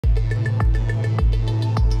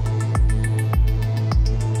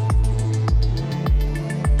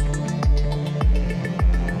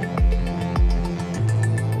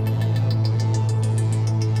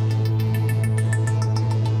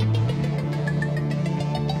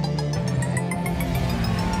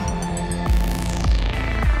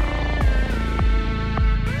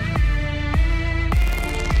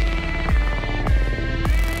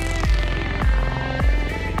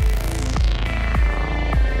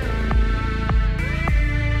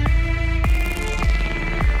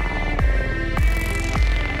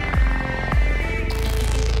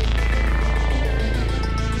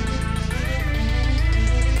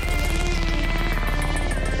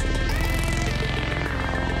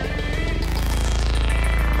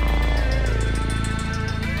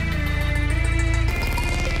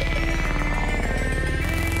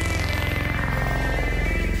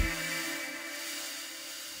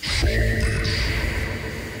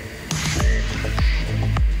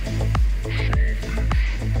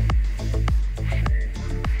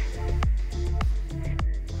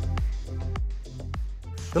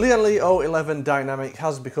Lian O11 Dynamic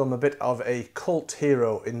has become a bit of a cult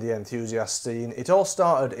hero in the enthusiast scene. It all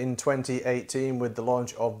started in 2018 with the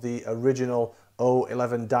launch of the original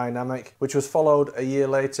O11 Dynamic, which was followed a year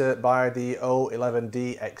later by the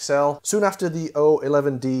O11D XL. Soon after the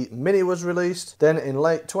O11D Mini was released, then in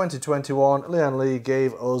late 2021, Lian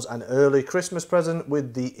gave us an early Christmas present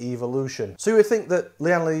with the Evolution. So you would think that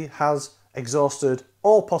Lian has exhausted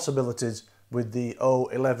all possibilities with the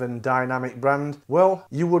O11 Dynamic brand. Well,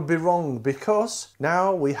 you would be wrong, because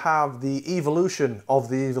now we have the evolution of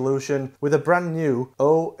the Evolution with a brand new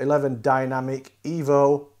O11 Dynamic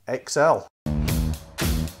Evo XL.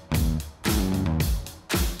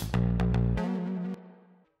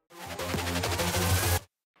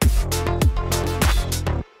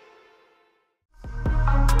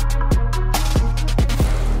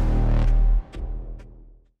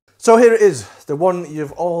 So here it is, the one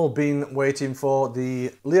you've all been waiting for,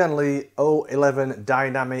 the Lian O11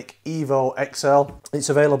 Dynamic Evo XL. It's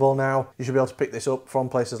available now. You should be able to pick this up from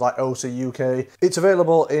places like OcUK. It's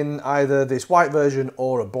available in either this white version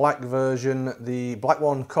or a black version. The black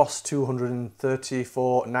one costs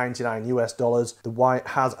 $234.99 US dollars. The white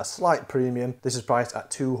has a slight premium. This is priced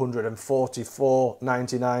at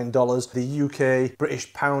 $244.99. The UK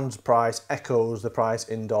British pounds price echoes the price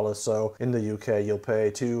in dollars. So in the UK, you'll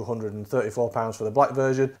pay £234 for the black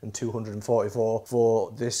version and $244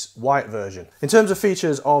 for this white version. In terms of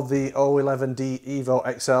features of the O11D Evo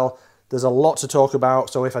XL, there's a lot to talk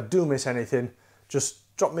about, so if I do miss anything,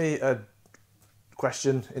 just drop me a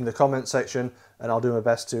question in the comment section and I'll do my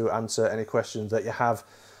best to answer any questions that you have.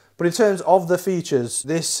 But in terms of the features,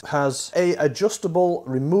 this has a adjustable,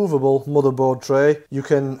 removable motherboard tray. You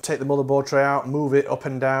can take the motherboard tray out, move it up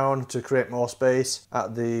and down to create more space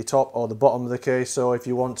at the top or the bottom of the case. So if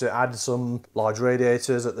you want to add some large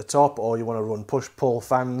radiators at the top, or you want to run push-pull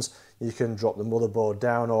fans, you can drop the motherboard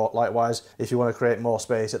down, or likewise, if you want to create more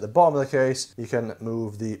space at the bottom of the case, you can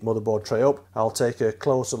move the motherboard tray up. I'll take a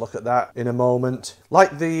closer look at that in a moment.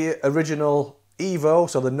 Like the original Evo,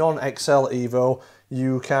 so the non-XL Evo,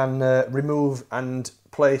 you can remove and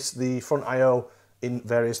place the front I/O in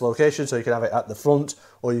various locations. So you can have it at the front,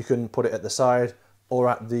 or you can put it at the side or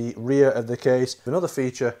at the rear of the case. Another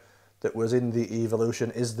feature that was in the Evolution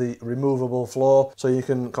is the removable floor. So you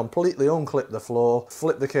can completely unclip the floor,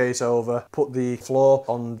 flip the case over, put the floor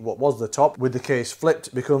on what was the top, with the case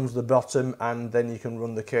flipped becomes the bottom, and then you can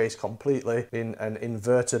run the case completely in an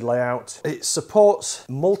inverted layout. It supports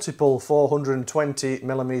multiple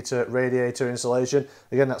 420mm radiator installation.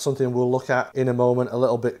 Again, that's something we'll look at in a moment a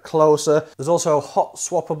little bit closer. There's also hot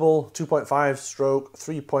swappable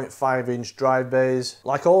 2.5/3.5-inch drive bays.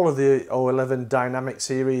 Like all of the O11 Dynamic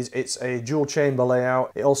series, it's a dual chamber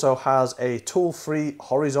layout. It also has a tool-free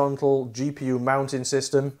horizontal GPU mounting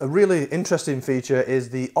system. A really interesting feature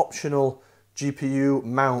is the optional GPU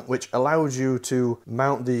mount, which allows you to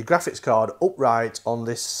mount the graphics card upright on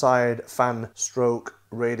this side fan stroke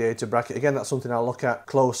radiator bracket. Again, that's something I'll look at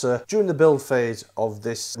closer during the build phase of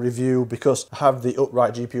this review, because I have the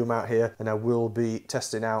upright GPU mount here and I will be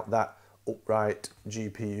testing out that upright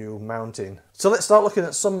GPU mounting. So let's start looking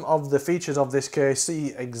at some of the features of this case,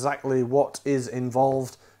 see exactly what is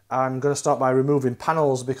involved. I'm going to start by removing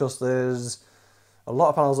panels, because there's a lot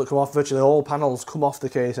of panels that come off. Virtually all panels come off the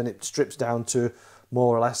case, and it strips down to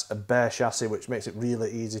more or less a bare chassis, which makes it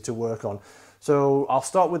really easy to work on. So I'll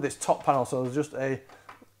start with this top panel. So there's just a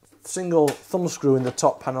single thumb screw in the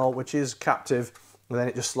top panel, which is captive, and then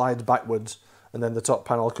it just slides backwards, and then the top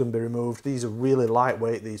panel can be removed. These are really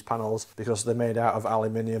lightweight, these panels, because they're made out of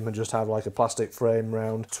aluminium and just have like a plastic frame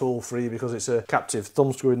round, tool free, because it's a captive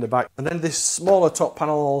thumb screw in the back. And then this smaller top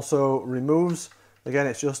panel also removes. Again,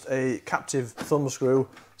 it's just a captive thumb screw.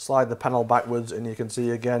 Slide the panel backwards, and you can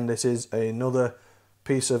see again this is another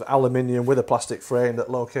piece of aluminium with a plastic frame that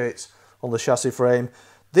locates on the chassis frame.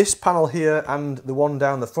 This panel here and the one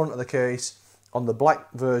down the front of the case, on the black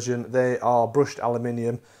version, they are brushed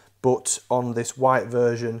aluminium, but on this white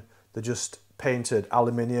version, they're just painted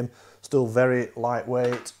aluminium. Still very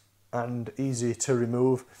lightweight and easy to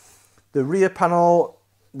remove. The rear panel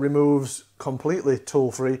removes completely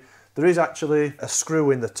tool-free. There is actually a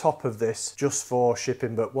screw in the top of this just for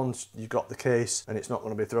shipping, but once you've got the case and it's not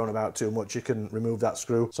going to be thrown about too much, you can remove that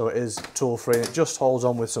screw. So it is tool-free, and it just holds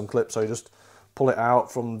on with some clips, so you just pull it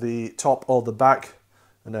out from the top or the back,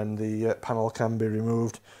 and then the panel can be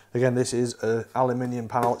removed. Again, this is an aluminium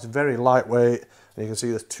panel. It's very lightweight, and you can see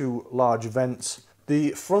there's two large vents.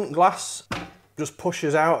 The front glass just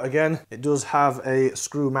pushes out again. It does have a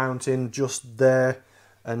screw mounting just there,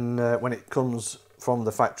 and when it comes from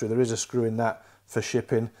the factory, there is a screw in that for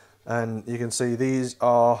shipping. And you can see these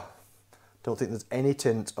are Don't think there's any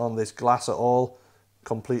tint on this glass at all.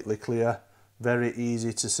 Completely clear, very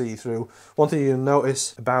easy to see through. One thing you'll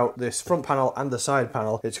notice about this front panel and the side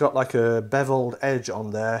panel, it's got like a beveled edge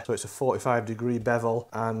on there, so it's a 45-degree bevel,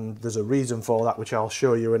 and there's a reason for that which I'll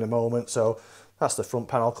show you in a moment. So that's the front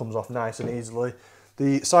panel, comes off nice and easily.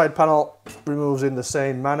 The side panel removes in the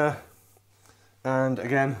same manner, and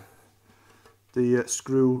again the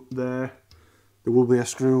screw there will be a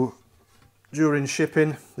screw during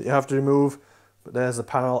shipping that you have to remove, but there's the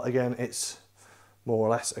panel. Again, it's more or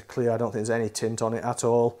less a clear, I don't think there's any tint on it at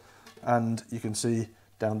all, and you can see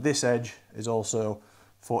down this edge is also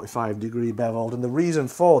 45-degree beveled, and the reason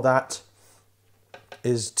for that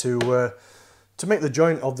is to make the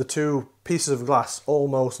joint of the two pieces of glass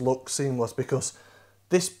almost look seamless, because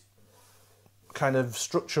this kind of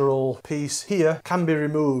structural piece here can be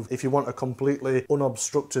removed. If you want a completely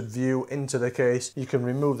unobstructed view into the case, you can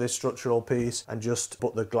remove this structural piece and just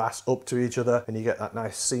put the glass up to each other, and you get that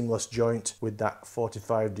nice seamless joint with that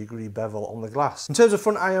 45-degree bevel on the glass. In terms of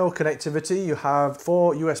front I/O connectivity, you have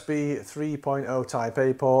 4 USB 3.0 Type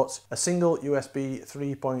A ports, a single USB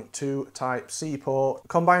 3.2 Type C port,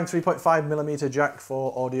 combined 3.5mm jack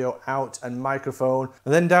for audio out and microphone,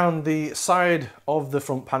 and then down the side of the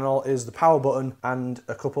front panel is the power button and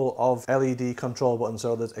a couple of LED control buttons.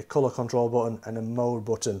 So there's a color control button and a mode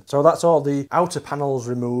button. So that's all the outer panels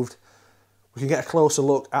removed. We can get a closer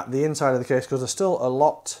look at the inside of the case, because there's still a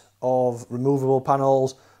lot of removable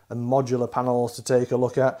panels and modular panels to take a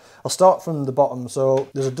look at. I'll start from the bottom. So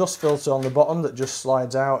there's a dust filter on the bottom that just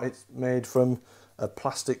slides out. It's made from a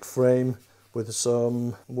plastic frame with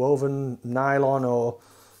some woven nylon or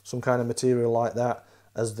some kind of material like that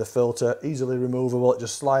as the filter. Easily removable, it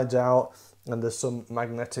just slides out, and there's some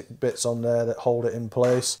magnetic bits on there that hold it in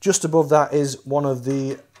place. Just above that is one of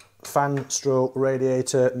the fan stroke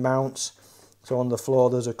radiator mounts. So on the floor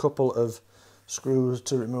there's a couple of screws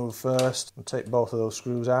to remove first. I'll take both of those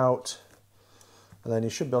screws out, and then you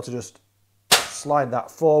should be able to just slide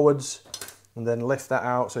that forwards and then lift that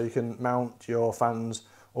out, so you can mount your fans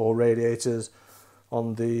or radiators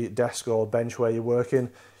on the desk or bench where you're working.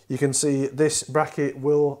 You can see this bracket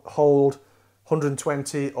will hold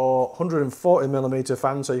 120 or 140mm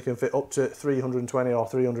fans, so you can fit up to 320 or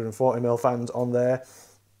 340mm fans on there.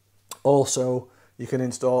 Also, you can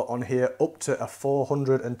install on here up to a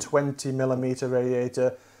 420mm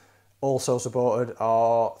radiator. Also supported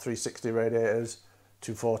are 360 radiators,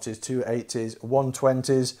 240s, 280s,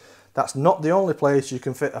 120s. That's not the only place you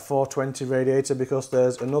can fit a 420 radiator, because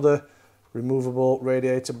there's another removable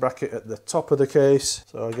radiator bracket at the top of the case.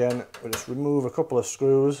 So again, we'll just remove a couple of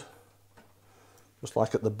screws, just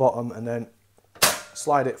like at the bottom, and then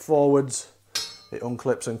slide it forwards. It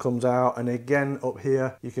unclips and comes out, and again up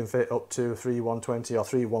here you can fit up to 3 120 or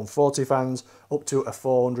 3 140 fans, up to a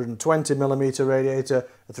 420mm radiator,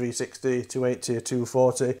 a 360, 280, a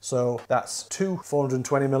 240. So that's two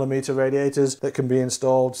 420mm radiators that can be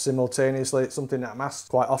installed simultaneously. It's something that I'm asked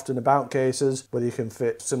quite often about cases, whether you can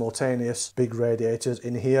fit simultaneous big radiators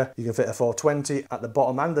in here. You can fit a 420 at the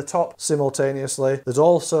bottom and the top simultaneously. There's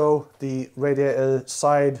also the radiator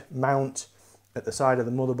side mount at the side of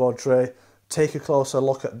the motherboard tray. Take a closer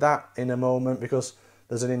look at that in a moment, because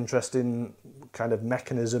there's an interesting kind of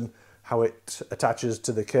mechanism how it attaches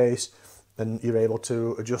to the case, and you're able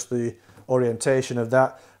to adjust the orientation of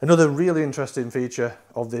that. Another really interesting feature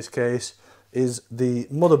of this case is the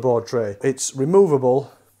motherboard tray. It's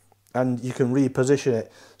removable and you can reposition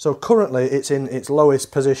it. So currently it's in its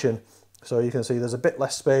lowest position, so you can see there's a bit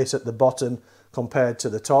less space at the bottom compared to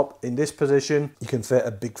the top. In this position you can fit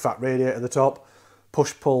a big fat radiator at the top,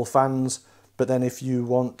 push-pull fans. But then if you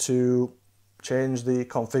want to change the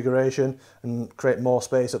configuration and create more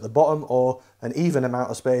space at the bottom, or an even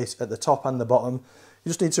amount of space at the top and the bottom, you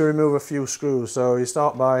just need to remove a few screws. So you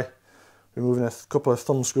start by removing a couple of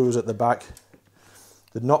thumb screws at the back.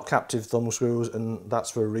 They're not captive thumb screws, and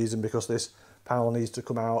that's for a reason, because this panel needs to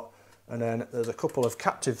come out. And then there's a couple of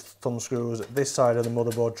captive thumb screws at this side of the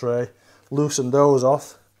motherboard tray. Loosen those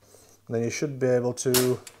off, and then you should be able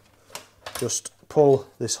to just pull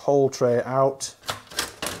this whole tray out,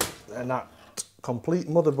 and that complete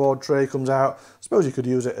motherboard tray comes out. I suppose you could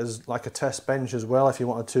use it as like a test bench as well, if you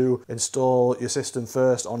wanted to install your system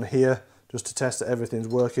first on here just to test that everything's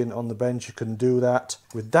working on the bench. You can do that.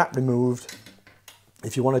 With that removed,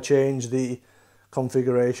 if you want to change the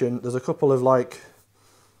configuration, there's a couple of like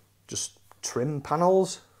just trim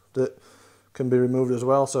panels that can be removed as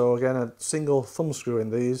well. So again, a single thumb screw in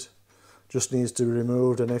these just needs to be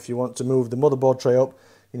removed, and if you want to move the motherboard tray up,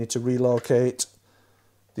 you need to relocate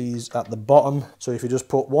these at the bottom. So if you just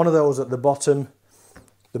put one of those at the bottom,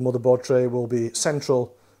 the motherboard tray will be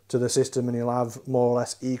central to the system, and you'll have more or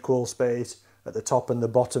less equal space at the top and the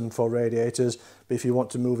bottom for radiators. But if you want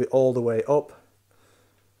to move it all the way up,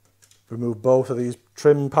 remove both of these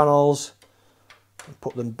trim panels and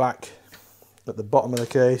put them back at the bottom of the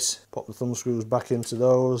case, pop the thumb screws back into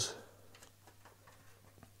those,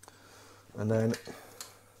 and then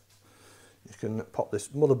you can pop this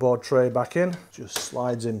motherboard tray back in, just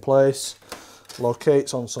slides in place,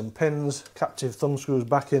 locates on some pins, captive thumb screws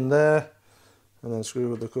back in there, and then screw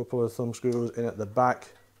with a couple of thumb screws in at the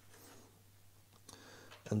back,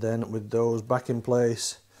 and then with those back in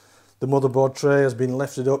place, the motherboard tray has been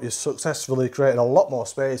lifted up. You've successfully created a lot more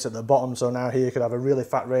space at the bottom, so now here you could have a really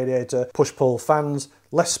fat radiator, push-pull fans,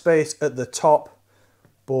 less space at the top,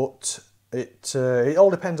 but it all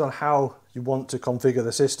depends on how you want to configure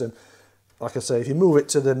the system. Like I say, if you move it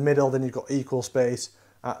to the middle, then you've got equal space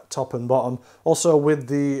at top and bottom. Also, with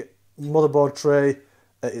the motherboard tray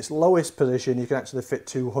at its lowest position, you can actually fit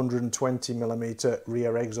 220mm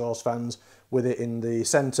rear exhaust fans with it in the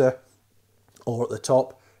centre or at the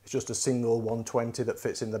top. It's just a single 120 that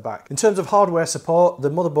fits in the back. In terms of hardware support, the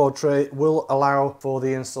motherboard tray will allow for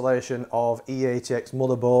the installation of E80X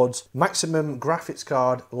motherboards. Maximum graphics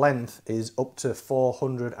card length is up to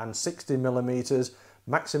 460mm.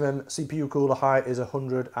 Maximum CPU cooler height is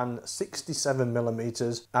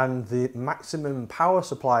 167mm, and the maximum power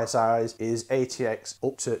supply size is ATX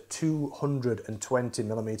up to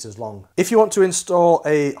 220mm long. If you want to install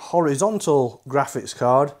a horizontal graphics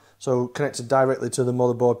card, so connected directly to the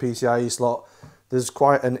motherboard PCIe slot, there's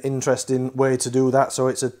quite an interesting way to do that. So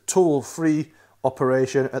it's a tool-free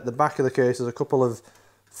operation. At the back of the case, there's a couple of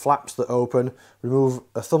flaps that open. Remove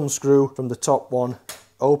a thumb screw from the top one,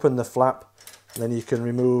 open the flap, and then you can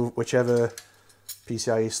remove whichever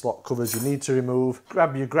PCIe slot covers you need to remove.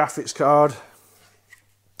 Grab your graphics card,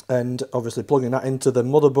 and obviously plugging that into the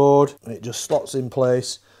motherboard, and it just slots in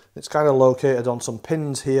place. It's kind of located on some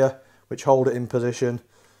pins here which hold it in position.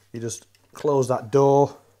 You just close that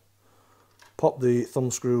door, pop the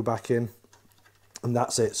thumb screw back in, and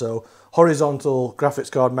that's it. So horizontal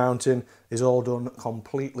graphics card mounting is all done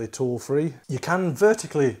completely tool free. You can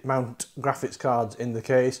vertically mount graphics cards in the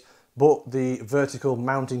case, but the vertical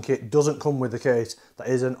mounting kit doesn't come with the case. That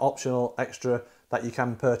is an optional extra that you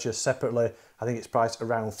can purchase separately. I think it's priced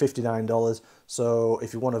around $59. So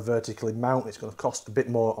if you want to vertically mount, it's going to cost a bit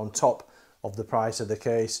more on top of the price of the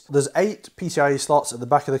case. There's 8 PCIe slots at the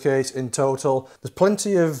back of the case in total. There's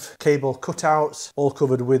plenty of cable cutouts, all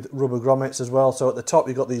covered with rubber grommets as well. So at the top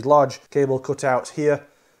you've got these large cable cutouts here.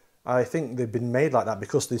 I think they've been made like that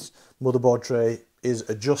because this motherboard tray is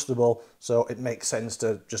adjustable, so it makes sense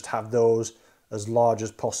to just have those as large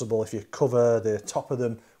as possible. If you cover the top of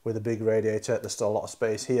them with a big radiator, there's still a lot of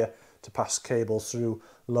space here to pass cables through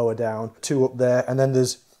lower down. 2 up there, and then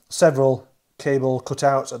there's several cable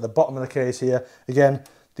cutouts at the bottom of the case here. Again,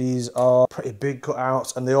 these are pretty big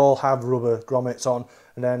cutouts and they all have rubber grommets on,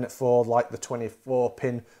 and then for like the 24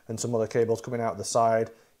 pin and some other cables coming out the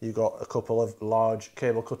side, you've got a couple of large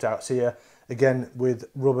cable cutouts here, again with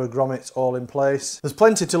rubber grommets all in place. There's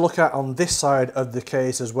plenty to look at on this side of the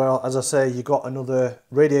case as well. As I say, you've got another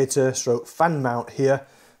radiator stroke fan mount here,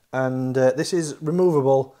 and this is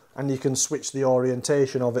removable, and you can switch the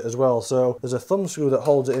orientation of it as well. So there's a thumb screw that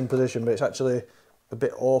holds it in position, but it's actually a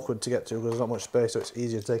bit awkward to get to because there's not much space, so it's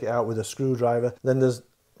easier to take it out with a screwdriver. Then there's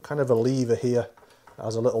kind of a lever here that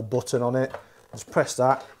has a little button on it. Just press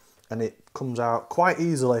that and it comes out quite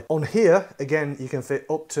easily. On here, again, you can fit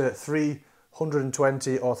up to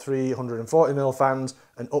 320 or 340mm fans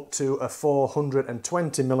and up to a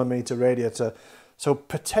 420mm radiator. So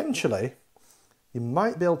potentially, you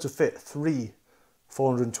might be able to fit 3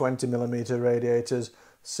 420mm radiators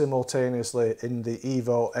simultaneously in the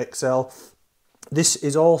Evo XL. This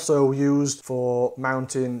is also used for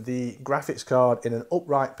mounting the graphics card in an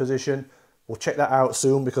upright position. We'll check that out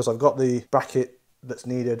soon because I've got the bracket that's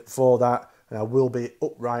needed for that, and I will be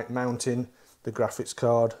upright mounting the graphics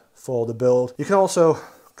card for the build. You can also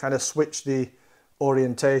kind of switch the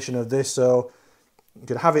orientation of this, so you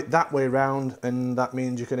can have it that way round, and that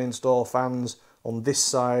means you can install fans on this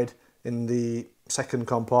side in the second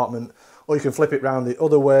compartment, or you can flip it round the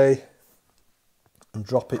other way and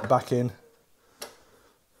drop it back in,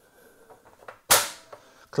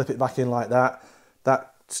 clip it back in like that.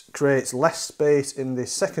 That creates less space in the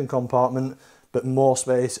second compartment but more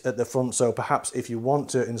space at the front, so perhaps if you want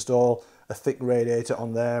to install a thick radiator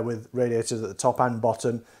on there with radiators at the top and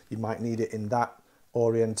bottom, you might need it in that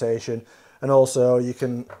orientation. And also you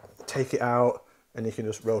can take it out and you can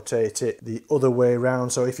just rotate it the other way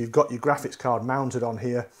around. So if you've got your graphics card mounted on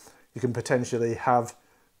here, you can potentially have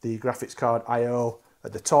the graphics card I/O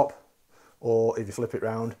at the top, or if you flip it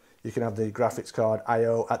round, you can have the graphics card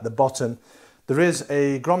I/O at the bottom. There is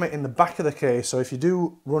a grommet in the back of the case, so if you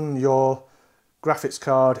do run your graphics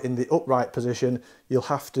card in the upright position, you'll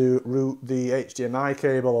have to route the HDMI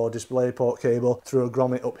cable or DisplayPort cable through a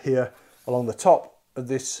grommet up here along the top of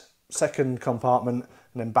this second compartment,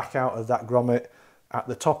 and then back out of that grommet at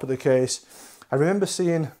the top of the case. I remember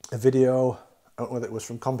seeing a video, I don't know whether it was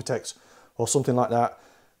from Computex or something like that,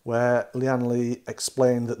 where Lian Li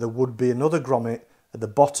explained that there would be another grommet at the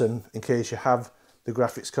bottom in case you have the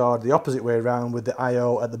graphics card the opposite way around with the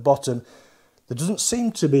I/O at the bottom. There doesn't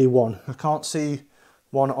seem to be one. I can't see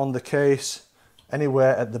one on the case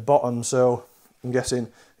anywhere at the bottom, so I'm guessing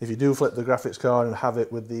if you do flip the graphics card and have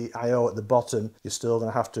it with the I/O at the bottom, you're still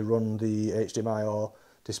going to have to run the HDMI or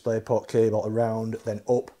DisplayPort cable around, then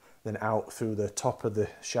up, then out through the top of the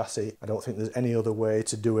chassis. I don't think there's any other way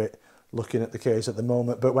to do it looking at the case at the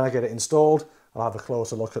moment, but when I get it installed, I'll have a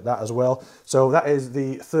closer look at that as well. So that is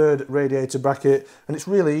the third radiator bracket, and it's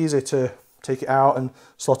really easy to take it out and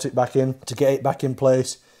slot it back in. To get it back in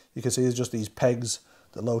place, you can see there's just these pegs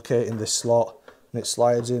that locate in this slot, and it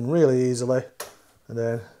slides in really easily, and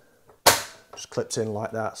then just clips in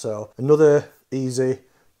like that. So another easy,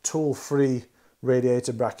 tool-free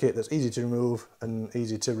radiator bracket that's easy to remove and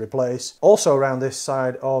easy to replace. Also around this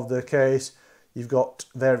side of the case, you've got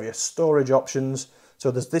various storage options. So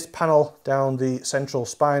there's this panel down the central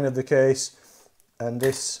spine of the case, and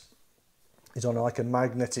this is on like a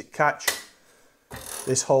magnetic catch.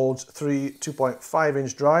 This holds three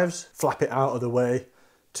 2.5-inch drives. Flap it out of the way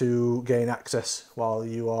to gain access while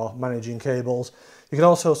you are managing cables. You can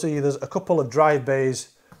also see there's a couple of drive bays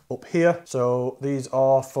up here. So these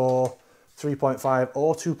are for 3.5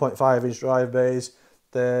 or 2.5-inch drive bays.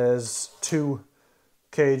 There's 2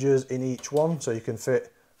 cages in each one, so you can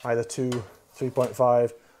fit either 2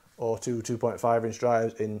 3.5 or 2 2.5-inch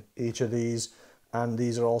drives in each of these, and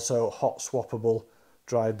these are also hot swappable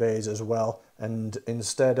drive bays as well. And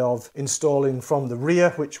instead of installing from the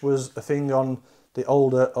rear, which was a thing on the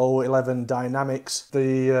older O11 Dynamics,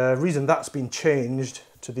 the reason that's been changed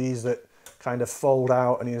to these that kind of fold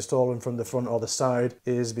out and you install them from the front or the side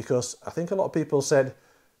is because I think a lot of people said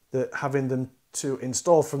that having them to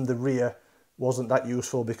install from the rear wasn't that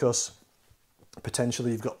useful, because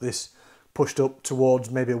potentially you've got this pushed up towards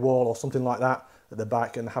maybe a wall or something like that at the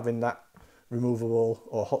back, and having that removable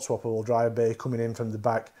or hot swappable drive bay coming in from the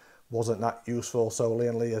back wasn't that useful. So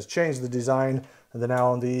Lian Li has changed the design, and they're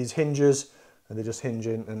now on these hinges, and they just hinge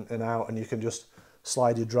in and out, and you can just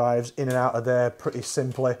slide your drives in and out of there pretty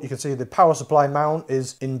simply. You can see the power supply mount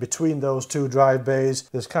is in between those 2 drive bays.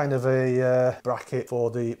 There's kind of a bracket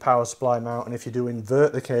for the power supply mount, and if you do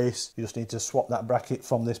invert the case, you just need to swap that bracket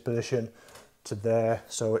from this position to there,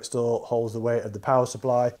 so it still holds the weight of the power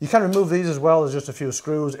supply. You can remove these as well. There's just a few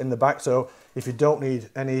screws in the back, so if you don't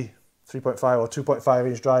need any 3.5 or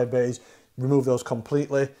 2.5-inch drive bays, remove those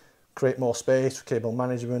completely, create more space for cable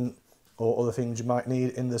management or other things you might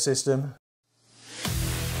need in the system.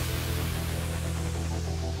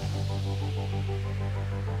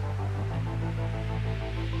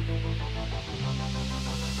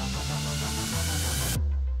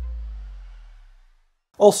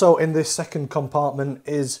 Also in this second compartment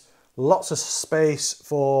is lots of space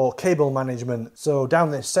for cable management. So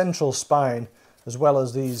down this central spine, as well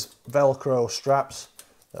as these Velcro straps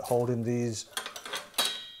that hold in these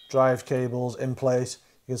drive cables in place,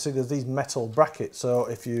 you can see there's these metal brackets. So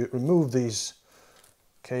if you remove these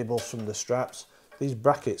cables from the straps, these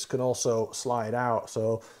brackets can also slide out.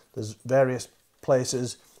 So there's various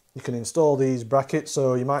places you can install these brackets.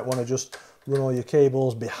 So you might want to just run all your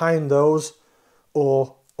cables behind those,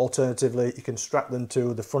 or alternatively you can strap them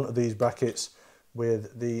to the front of these brackets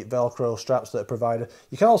with the Velcro straps that are provided.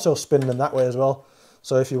 You can also spin them that way as well.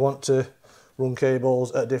 So if you want to run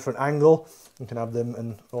cables at a different angle, you can have them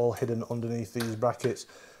and all hidden underneath these brackets.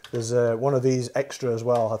 There's one of these extra as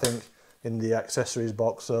well, I think, in the accessories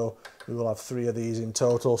box, so we will have 3 of these in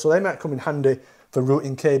total. So they might come in handy for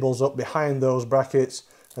routing cables up behind those brackets,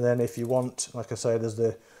 and then if you want, like I say, there's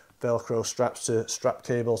the Velcro straps to strap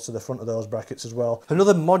cables to the front of those brackets as well.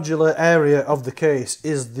 Another modular area of the case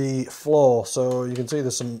is the floor. So you can see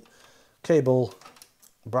there's some cable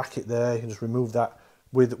bracket there. You can just remove that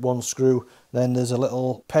with 1 screw. Then there's a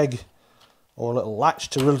little peg or a little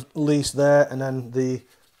latch to release there, and then the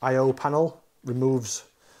I/O panel removes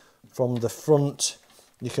from the front.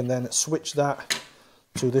 You can then switch that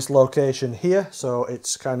to this location here, so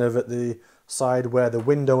it's kind of at the side where the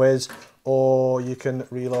window is, or you can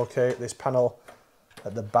relocate this panel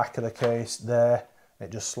at the back of the case there.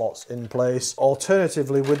 It just slots in place.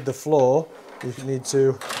 Alternatively, with the floor, you need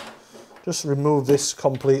to just remove this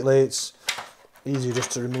completely. It's Easy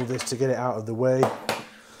just to remove this to get it out of the way.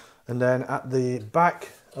 And then at the back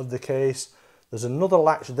of the case, there's another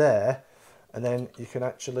latch there, and then you can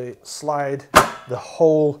actually slide the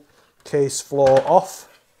whole case floor off.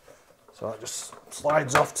 So that just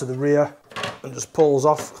slides off to the rear and just pulls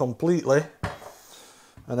off completely.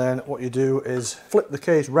 And then what you do is flip the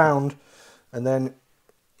case round, and then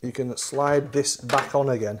you can slide this back on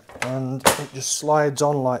again. And it just slides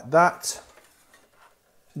on like that.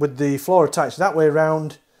 With the floor attached that way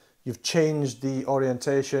round, you've changed the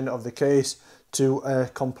orientation of the case to a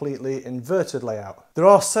completely inverted layout. There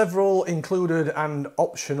are several included and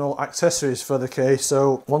optional accessories for the case.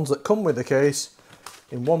 So ones that come with the case,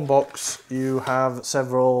 in one box you have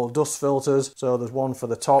several dust filters. So there's one for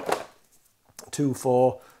the top, two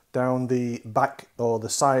for down the back or the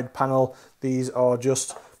side panel. These are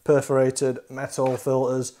just perforated metal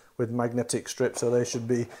filters with magnetic strips, so they should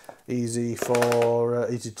be easy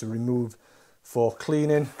to remove for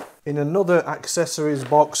cleaning. In another accessories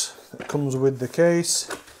box that comes with the case,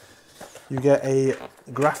 you get a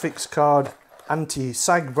graphics card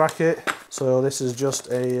anti-sag bracket. So this is just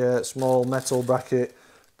a small metal bracket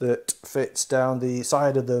that fits down the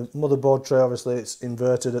side of the motherboard tray. Obviously it's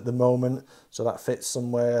inverted at the moment, so that fits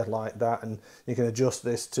somewhere like that, and you can adjust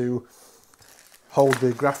this to hold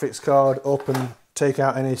the graphics card up and take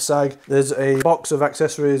out any sag. There's a box of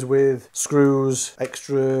accessories with screws,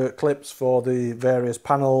 extra clips for the various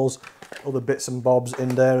panels, other bits and bobs in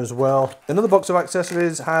there as well. Another box of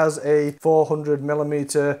accessories has a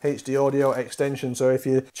 400mm HD audio extension, so if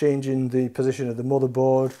you're changing the position of the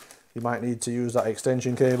motherboard, you might need to use that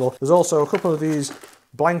extension cable. There's also a couple of these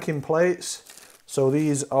blanking plates. So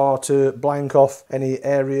these are to blank off any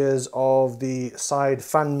areas of the side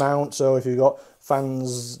fan mount. So if you've got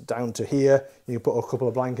fans down to here, you can put a couple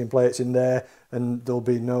of blanking plates in there and there'll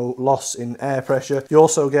be no loss in air pressure. You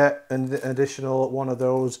also get an additional one of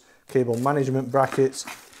those cable management brackets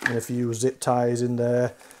and a few zip ties in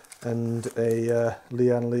there and a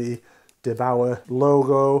Lian DeBauer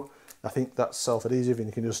logo. I think that's self-adhesive and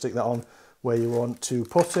you can just stick that on where you want to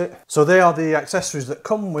put it. So they are the accessories that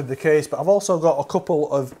come with the case, but I've also got a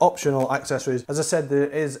couple of optional accessories. As I said, there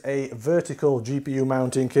is a vertical GPU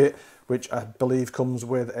mounting kit, which I believe comes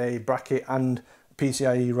with a bracket and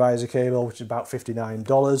PCIe riser cable, which is about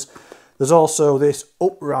 $59. There's also this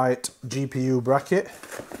upright GPU bracket.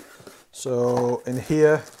 So in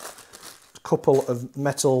here, a couple of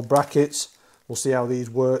metal brackets. We'll see how these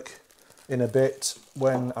work in a bit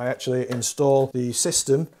when I actually install the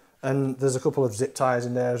system. And there's a couple of zip ties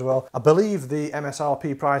in there as well. I believe the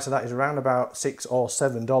MSRP price of that is around about $6 or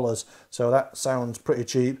 $7, so that sounds pretty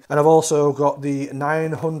cheap. And I've also got the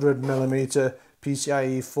 900mm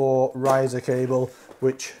PCIe 4 riser cable,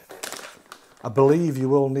 which I believe you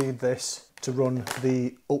will need this to run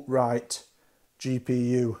the upright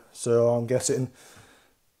GPU. So I'm guessing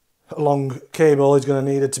a long cable is going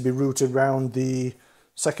to need it to be routed around the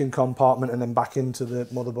second compartment and then back into the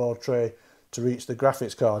motherboard tray to reach the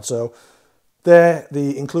graphics card. So they're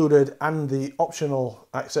the included and the optional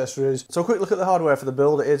accessories. So a quick look at the hardware for the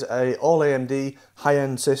build. It is a all AMD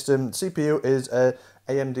high-end system. CPU is a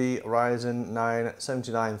AMD Ryzen 9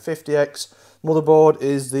 7950X. Motherboard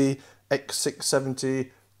is the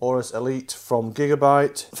X670 Aorus Elite from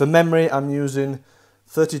Gigabyte. For memory, I'm using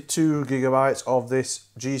 32 gigabytes of this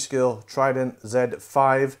G.Skill Trident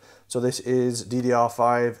Z5. So this is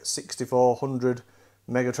DDR5 6400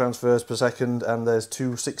 mega transfers per second, and there's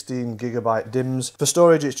two 16 gigabyte DIMMs. For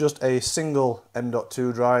storage, it's just a single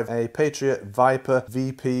M.2 drive, a Patriot Viper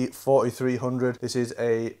VP4300. This is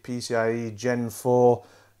a PCIe Gen 4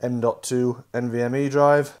 M.2 NVMe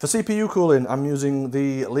drive. For CPU cooling, I'm using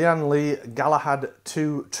the Lian Galahad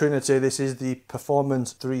 2 Trinity. This is the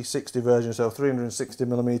Performance 360 version, so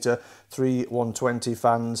 360mm, 3 120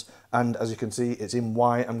 fans, and as you can see, it's in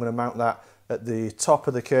white. I'm going to mount that at the top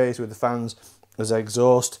of the case with the fans as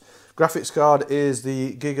exhaust. Graphics card is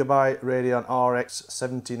the Gigabyte Radeon RX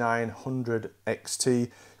 7900 XT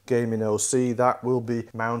Gaming OC. That will be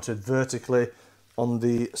mounted vertically on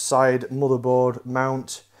the side motherboard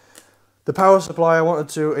mount. The power supply, I wanted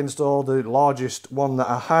to install the largest one that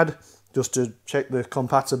I had just to check the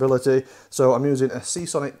compatibility. So I'm using a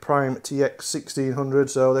Seasonic Prime TX 1600.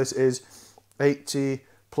 So this is 80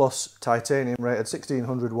 plus titanium rated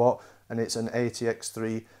 1600 watt, and it's an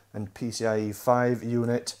ATX3 and PCIe 5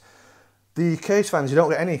 unit. The case fans, you don't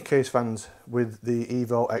get any case fans with the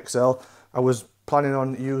Evo XL. I was planning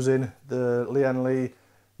on using the Lian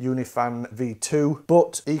Unifan V2,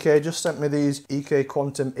 but EK just sent me these EK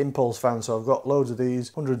Quantum Impulse fans, so I've got loads of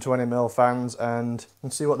these 120mm fans and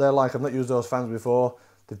see what they're like. I've not used those fans before,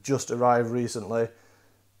 they've just arrived recently.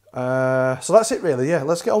 So that's it really, yeah.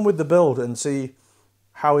 Let's get on with the build and see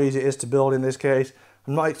how easy it is to build in this case.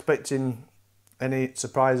 I'm not expecting any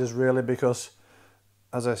surprises really because,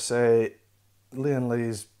 as I say, Lian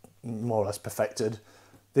Li's more or less perfected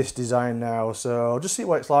this design now. So I'll just see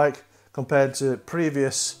what it's like compared to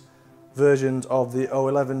previous versions of the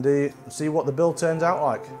O11D and see what the build turns out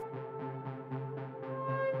like.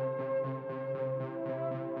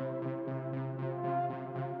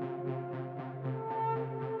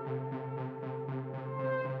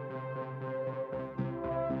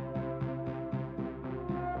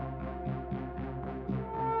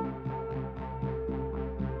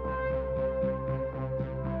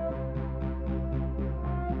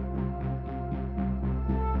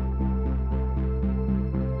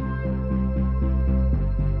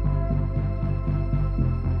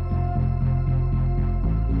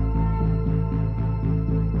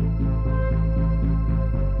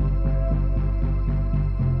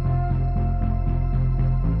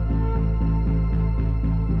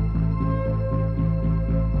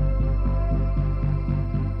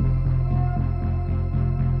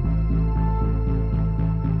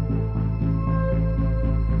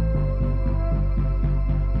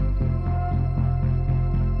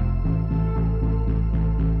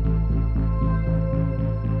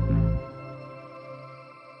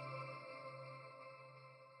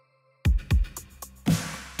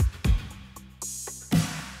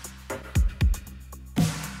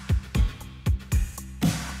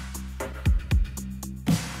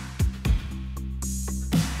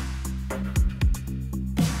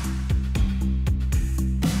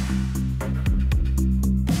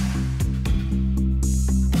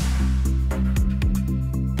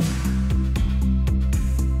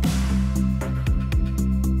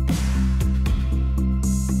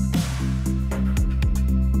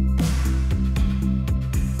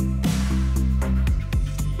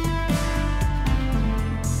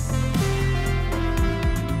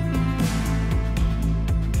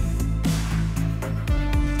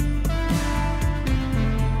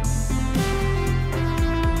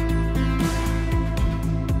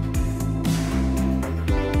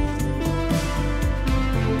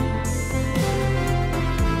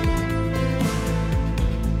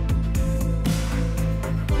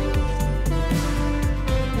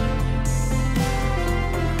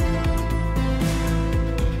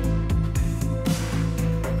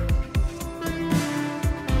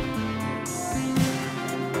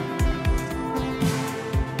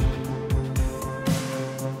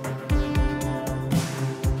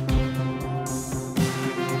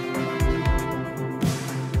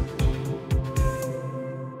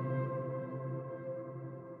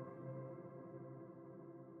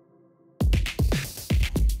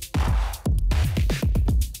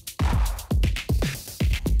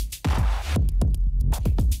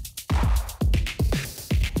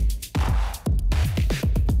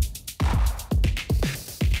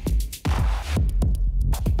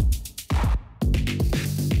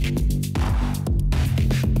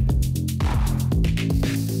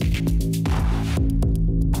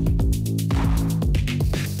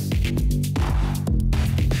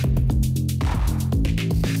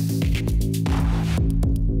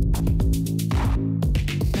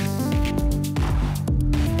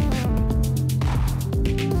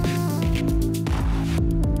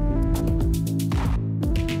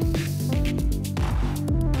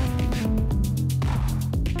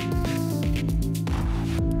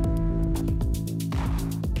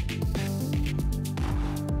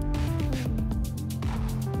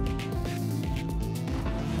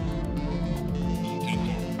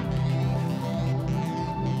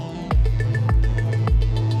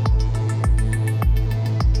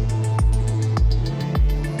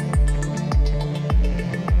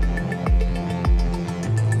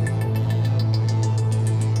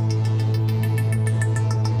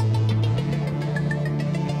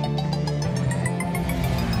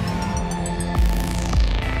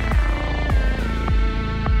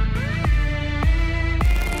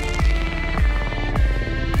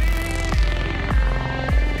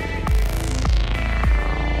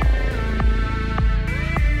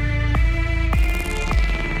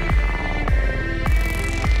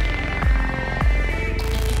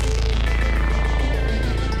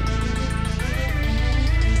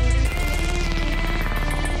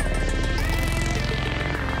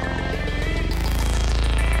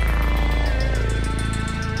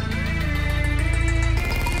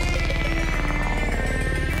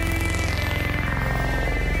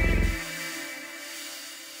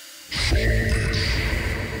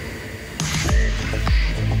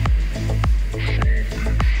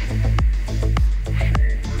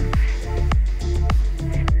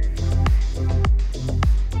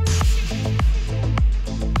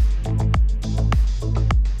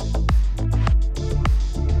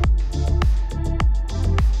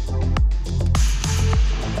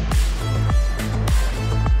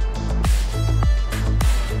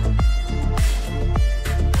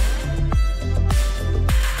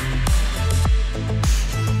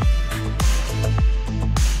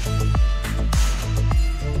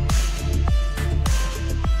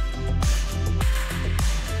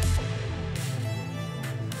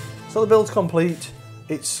 So the build's complete.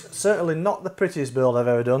 It's certainly not the prettiest build I've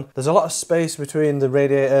ever done. There's a lot of space between the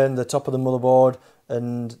radiator and the top of the motherboard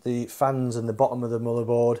and the fans and the bottom of the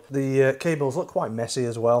motherboard. The cables look quite messy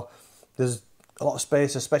as well. There's a lot of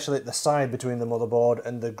space, especially at the side between the motherboard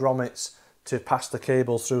and the grommets to pass the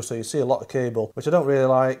cables through, so you see a lot of cable, which I don't really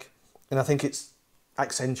like, and I think it's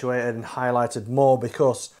accentuated and highlighted more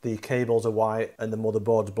because the cables are white and the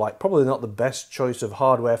motherboard's black. Probably not the best choice of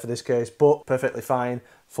hardware for this case, but perfectly fine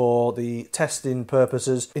for the testing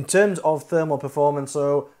purposes. In terms of thermal performance,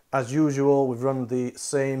 so as usual, we've run the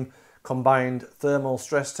same combined thermal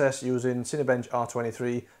stress test using Cinebench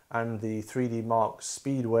R23 and the 3D Mark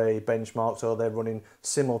Speedway benchmark, so they're running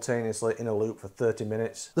simultaneously in a loop for 30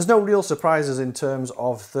 minutes. There's no real surprises in terms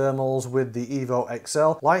of thermals with the Evo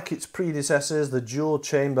XL. Like its predecessors, the dual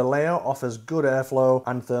chamber layout offers good airflow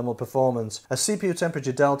and thermal performance. A CPU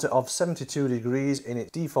temperature delta of 72 degrees in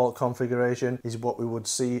its default configuration is what we would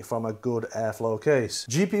see from a good airflow case.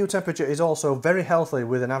 GPU temperature is also very healthy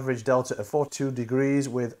with an average delta of 42 degrees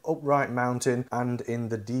with upright mounting and in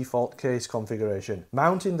the default case configuration.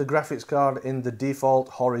 Mounting the graphics card in the default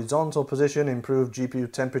horizontal position improved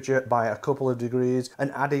GPU temperature by a couple of degrees, and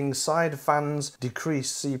adding side fans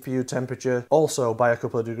decreased CPU temperature also by a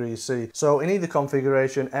couple of degrees C. So in either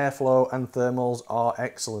configuration, airflow and thermals are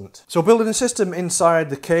excellent. So building a system inside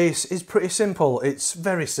the case is pretty simple. It's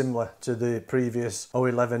very similar to the previous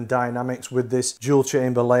O11 Dynamics with this dual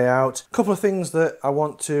chamber layout. A couple of things that I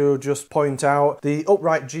want to just point out. The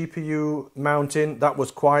upright GPU mounting, that was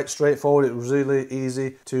quite straightforward. It was really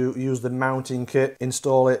easy to use the mounting kit,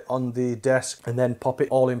 install it on the desk and then pop it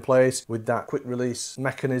all in place with that quick release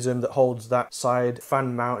mechanism that holds that side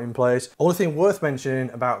fan mount in place. Only thing worth mentioning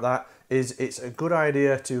about that is it's a good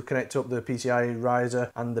idea to connect up the PCIe riser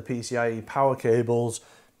and the PCIe power cables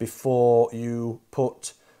before you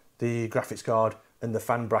put the graphics card and the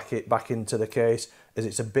fan bracket back into the case, as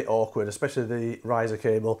it's a bit awkward, especially the riser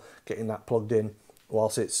cable, getting that plugged in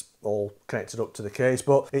whilst it's all connected up to the case.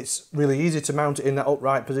 But it's really easy to mount it in that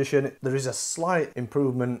upright position. There is a slight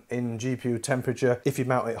improvement in GPU temperature if you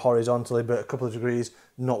mount it horizontally, but a couple of degrees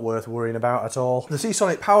not worth worrying about at all. The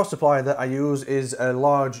Seasonic power supply that I use is a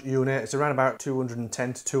large unit. It's around about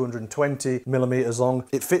 210 to 220 millimeters long.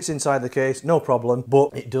 It fits inside the case, no problem,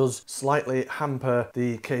 but it does slightly hamper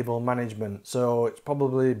the cable management. So it's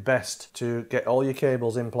probably best to get all your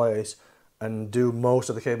cables in place and do most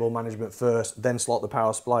of the cable management first, then slot the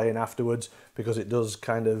power supply in afterwards, because it does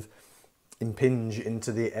kind of impinge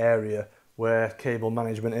into the area where cable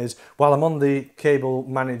management is. While I'm on the cable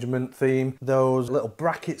management theme, those little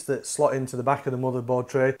brackets that slot into the back of the motherboard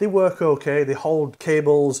tray, they work okay. They hold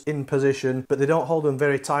cables in position, but they don't hold them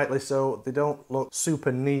very tightly, so they don't look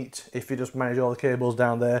super neat if you just manage all the cables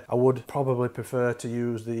down there. I would probably prefer to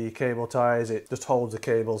use the cable ties. It just holds the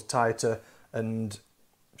cables tighter and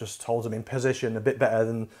just holds them in position a bit better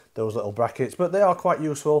than those little brackets, but they are quite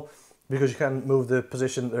useful because you can move the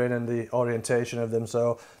position they're in and the orientation of them,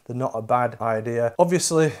 so they're not a bad idea.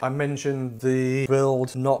 Obviously, I mentioned the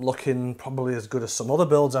build not looking probably as good as some other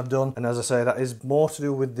builds I've done, and as I say, that is more to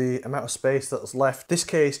do with the amount of space that's left. This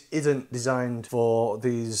case isn't designed for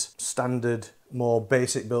these standard, more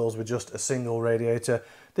basic builds with just a single radiator.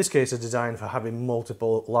 This case is designed for having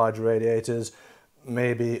multiple large radiators,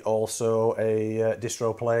 maybe also a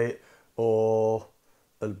distro plate or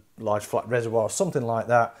a large flat reservoir, something like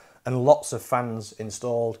that, and lots of fans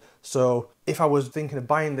installed. So if I was thinking of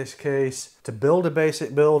buying this case to build a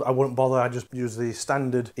basic build, I wouldn't bother. I'd just use the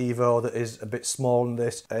standard Evo that is a bit smaller than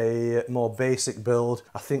this. A more basic build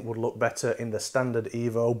I think would look better in the standard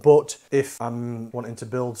Evo, but if I'm wanting to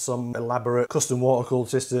build some elaborate custom water-cooled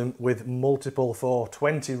system with multiple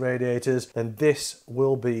 420 radiators, then this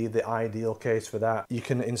will be the ideal case for that. You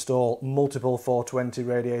can install multiple 420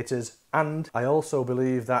 radiators, and I also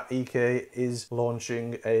believe that EK is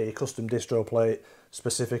launching a custom distro plate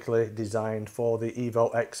specifically designed for the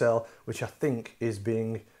Evo XL, which I think is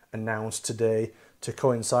being announced today to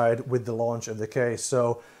coincide with the launch of the case.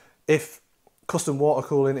 So if custom water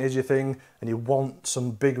cooling is your thing and you want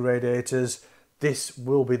some big radiators, this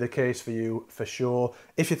will be the case for you for sure.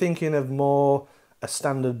 If you're thinking of more a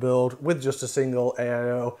standard build with just a single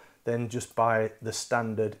AIO, then just buy the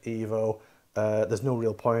standard Evo. There's no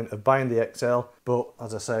real point of buying the XL, but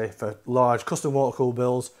as I say, for large custom water cooled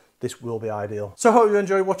builds, this will be ideal. So I hope you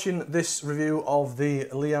enjoyed watching this review of the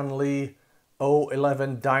Lian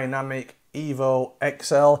O11 Dynamic Evo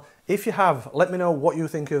XL. If you have, let me know what you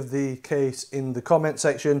think of the case in the comment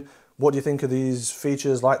section. What do you think of these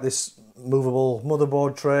features like this movable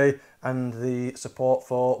motherboard tray and the support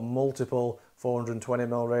for multiple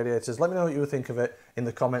 420mm radiators. Let me know what you think of it in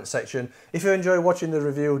the comment section. If you enjoy watching the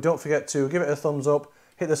review, don't forget to give it a thumbs up,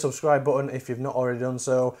 hit the subscribe button if you've not already done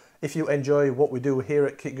so. If you enjoy what we do here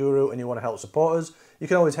at KitGuru and you want to help support us, you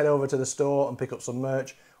can always head over to the store and pick up some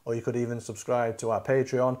merch, or you could even subscribe to our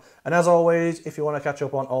Patreon. And as always, if you want to catch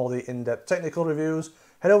up on all the in-depth technical reviews,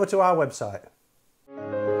 head over to our website.